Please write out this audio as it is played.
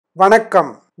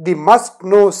Vanakkam, the Must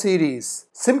Know series,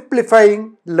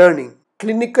 Simplifying Learning,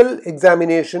 Clinical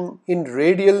Examination in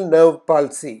Radial Nerve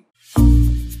Palsy.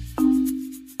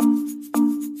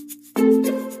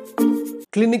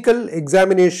 Clinical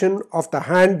examination of the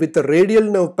hand with a radial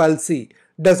nerve palsy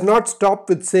does not stop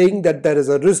with saying that there is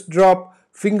a wrist drop,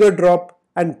 finger drop,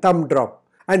 and thumb drop,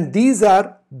 and these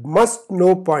are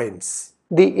must-know points.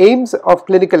 The aims of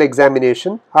clinical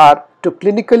examination are to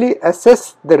clinically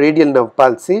assess the radial nerve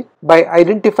palsy by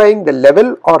identifying the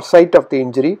level or site of the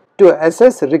injury, to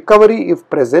assess recovery if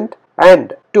present,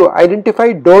 and to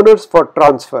identify donors for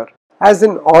transfer. As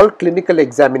in all clinical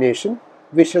examination,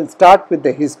 we shall start with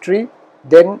the history,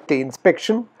 then the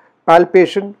inspection,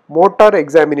 palpation, motor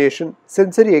examination,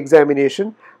 sensory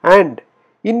examination, and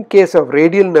in case of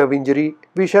radial nerve injury,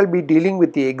 we shall be dealing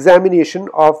with the examination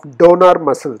of donor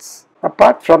muscles.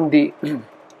 Apart from the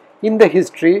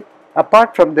history,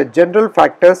 apart from the general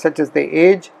factors such as the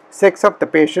age, sex of the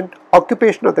patient,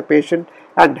 occupation of the patient,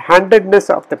 and handedness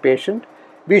of the patient,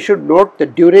 we should note the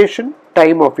duration,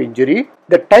 time of injury,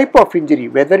 the type of injury,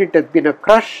 whether it has been a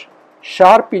crush,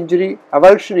 sharp injury,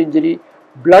 avulsion injury,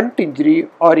 blunt injury,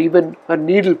 or even a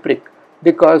needle prick,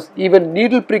 because even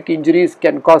needle prick injuries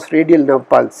can cause radial nerve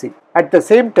palsy. At the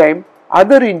same time,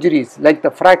 other injuries like the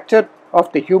fracture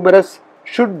of the humerus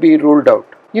should be ruled out.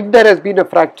 If there has been a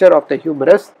fracture of the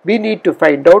humerus, we need to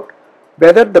find out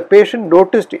whether the patient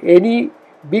noticed any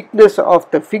weakness of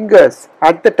the fingers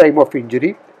at the time of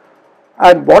injury,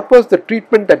 and what was the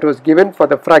treatment that was given for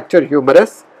the fractured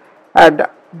humerus, and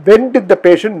when did the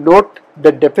patient note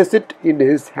the deficit in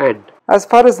his hand. As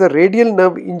far as the radial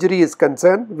nerve injury is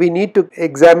concerned, we need to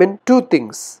examine two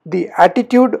things: the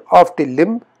attitude of the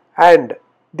limb and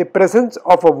the presence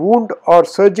of a wound or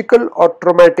surgical or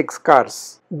traumatic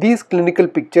scars. These clinical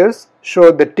pictures show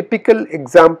the typical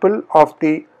example of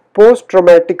the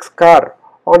post-traumatic scar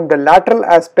on the lateral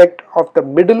aspect of the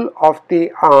middle of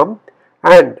the arm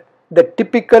and the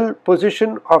typical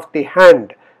position of the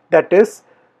hand, that is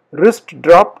wrist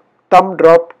drop, thumb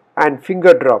drop, and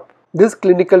finger drop. This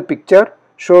clinical picture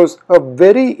shows a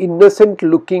very innocent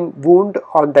looking wound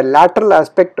on the lateral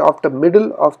aspect of the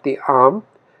middle of the arm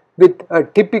with a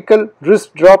typical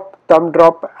wrist drop, thumb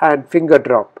drop, and finger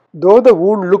drop. Though the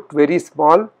wound looked very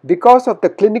small, because of the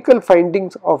clinical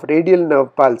findings of radial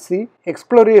nerve palsy,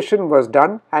 exploration was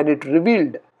done and it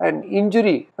revealed an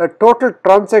injury, a total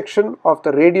transection of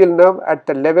the radial nerve at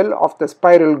the level of the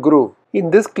spiral groove.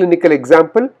 In this clinical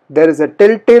example, there is a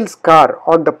telltale scar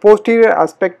on the posterior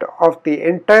aspect of the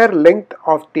entire length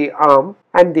of the arm,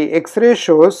 and the X-ray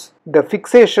shows the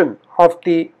fixation of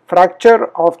the fracture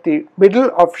of the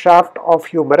middle of shaft of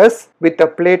humerus with a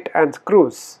plate and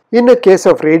screws. In a case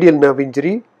of radial nerve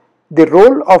injury, the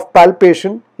role of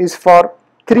palpation is for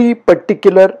three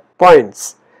particular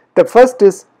points. The first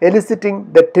is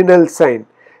eliciting the Tinel sign.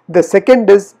 The second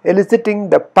is eliciting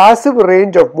the passive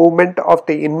range of movement of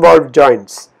the involved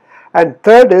joints. And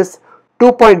third is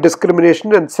 2-point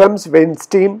discrimination and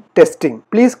Sams-Weinstein testing.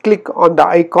 Please click on the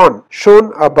icon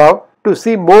shown above to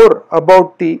see more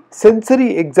about the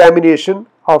sensory examination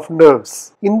of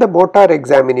nerves. In the motor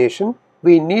examination,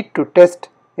 we need to test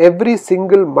every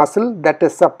single muscle that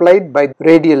is supplied by the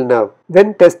radial nerve.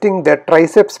 When testing the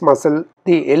triceps muscle,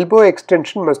 the elbow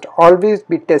extension must always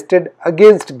be tested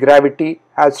against gravity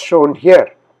as shown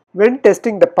here. When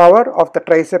testing the power of the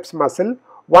triceps muscle,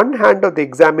 one hand of the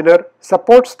examiner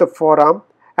supports the forearm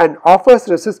and offers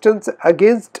resistance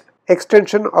against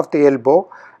extension of the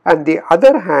elbow, and the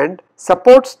other hand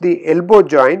supports the elbow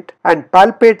joint and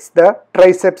palpates the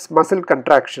triceps muscle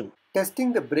contraction.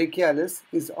 Testing the brachialis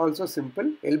is also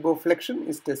simple. Elbow flexion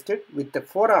is tested with the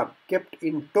forearm kept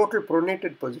in total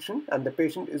pronated position and the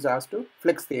patient is asked to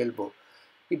flex the elbow.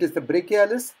 It is the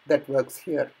brachialis that works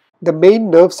here. The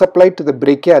main nerve supply to the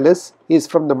brachialis is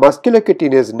from the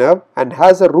musculocutaneous nerve and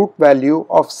has a root value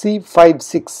of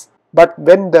C56. But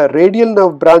when the radial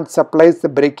nerve branch supplies the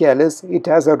brachialis, it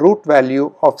has a root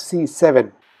value of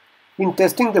C7. In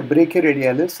testing the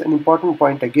brachioradialis, an important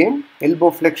point again,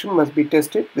 elbow flexion must be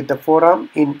tested with the forearm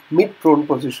in mid-prone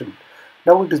position.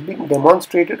 Now it is being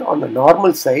demonstrated on the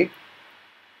normal side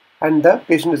and the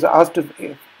patient is asked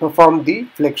to perform the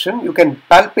flexion. You can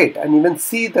palpate and even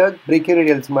see the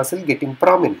brachioradialis muscle getting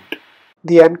prominent.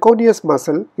 The anconeus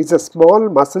muscle is a small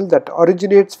muscle that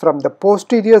originates from the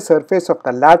posterior surface of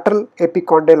the lateral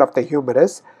epicondyle of the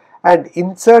humerus and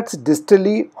inserts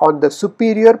distally on the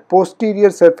superior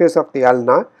posterior surface of the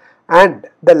ulna and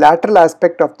the lateral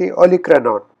aspect of the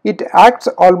olecranon. It acts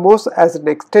almost as an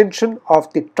extension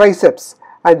of the triceps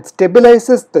and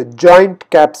stabilizes the joint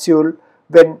capsule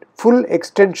when full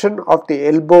extension of the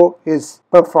elbow is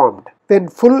performed. When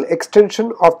full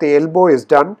extension of the elbow is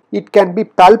done, it can be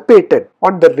palpated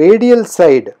on the radial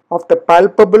side of the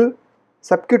palpable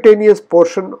subcutaneous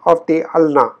portion of the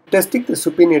ulna. Testing the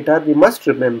supinator, we must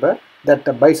remember that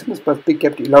the biceps must be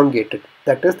kept elongated,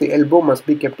 that is, the elbow must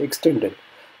be kept extended.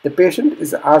 The patient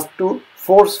is asked to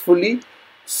forcefully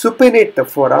supinate the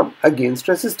forearm against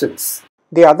resistance.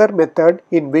 The other method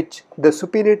in which the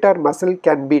supinator muscle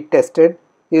can be tested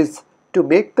is to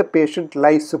make the patient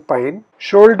lie supine,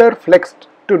 shoulder flexed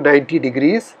to 90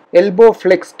 degrees, elbow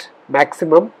flexed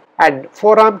maximum, and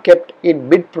forearm kept in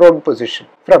mid-prone position.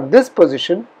 From this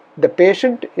position, the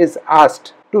patient is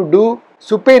asked to do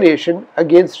supination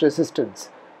against resistance.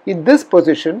 In this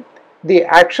position, the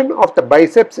action of the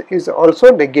biceps is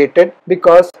also negated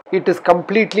because it is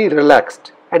completely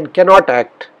relaxed and cannot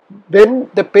act. When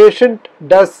the patient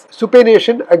does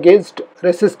supination against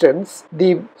resistance,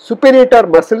 the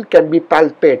supinator muscle can be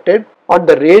palpated on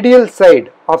the radial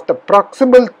side of the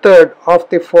proximal third of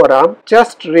the forearm,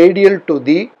 just radial to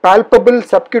the palpable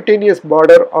subcutaneous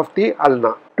border of the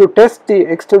ulna. To test the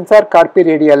extensor carpi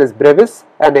radialis brevis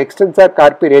and extensor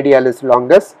carpi radialis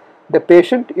longus, the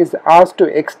patient is asked to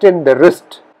extend the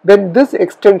wrist. When this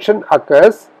extension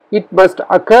occurs, it must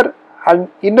occur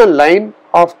in a line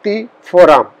of the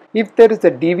forearm. If there is a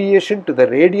deviation to the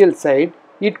radial side,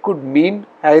 it could mean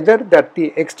either that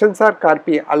the extensor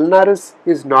carpi ulnaris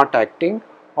is not acting,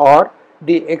 or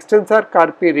the extensor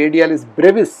carpi radialis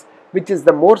brevis, which is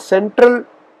the more central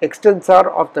extensor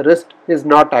of the wrist, is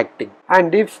not acting.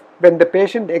 And if when the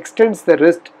patient extends the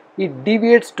wrist, it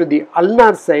deviates to the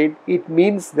ulnar side, it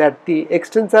means that the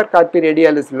extensor carpi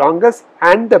radialis longus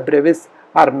and the brevis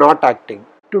are not acting.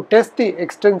 To test the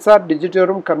extensor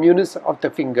digitorum communis of the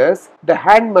fingers, the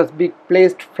hand must be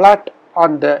placed flat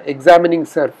on the examining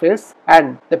surface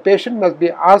and the patient must be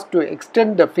asked to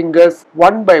extend the fingers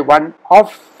one by one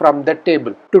off from the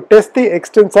table. To test the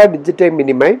extensor digiti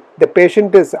minimi, the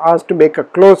patient is asked to make a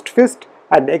closed fist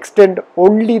and extend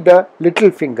only the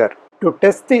little finger. To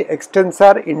test the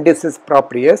extensor indicis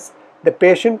proprius, the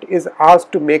patient is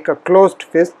asked to make a closed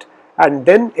fist and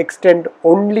then extend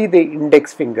only the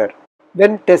index finger.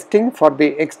 When testing for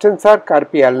the extensor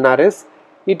carpi ulnaris,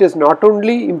 it is not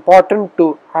only important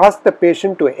to ask the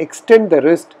patient to extend the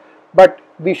wrist, but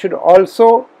we should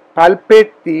also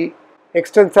palpate the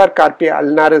extensor carpi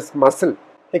ulnaris muscle,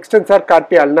 extensor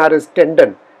carpi ulnaris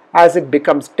tendon, as it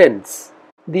becomes tense.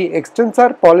 The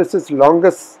extensor pollicis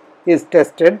longus is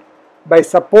tested by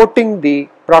supporting the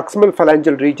proximal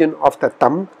phalangeal region of the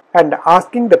thumb and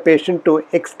asking the patient to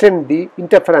extend the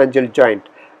interphalangeal joint.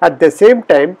 At the same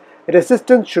time,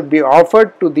 resistance should be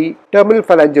offered to the terminal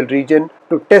phalangeal region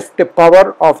to test the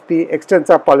power of the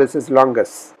extensor pollicis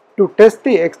longus. To test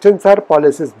the extensor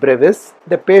pollicis brevis,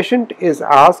 the patient is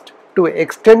asked to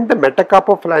extend the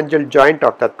metacarpophalangeal joint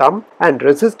of the thumb and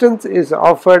resistance is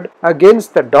offered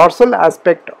against the dorsal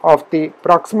aspect of the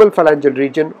proximal phalangeal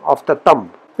region of the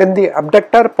thumb. When the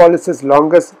abductor pollicis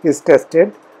longus is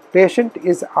tested, patient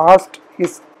is asked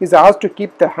to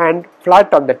keep the hand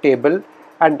flat on the table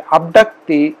and abduct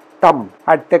the thumb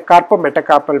at the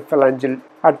carpometacarpal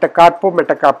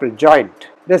joint.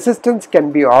 Resistance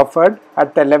can be offered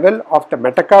at the level of the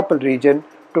metacarpal region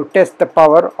to test the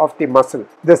power of the muscle.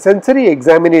 The sensory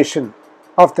examination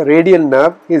of the radial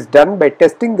nerve is done by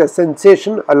testing the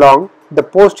sensation along the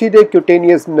posterior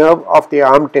cutaneous nerve of the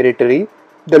arm territory,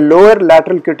 the lower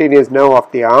lateral cutaneous nerve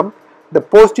of the arm, the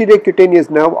posterior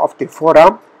cutaneous nerve of the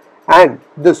forearm, and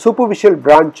the superficial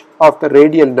branch of the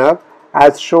radial nerve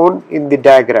as shown in the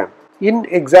diagram. In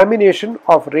examination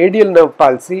of radial nerve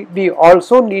palsy, we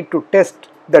also need to test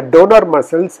the donor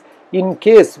muscles in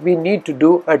case we need to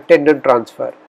do a tendon transfer.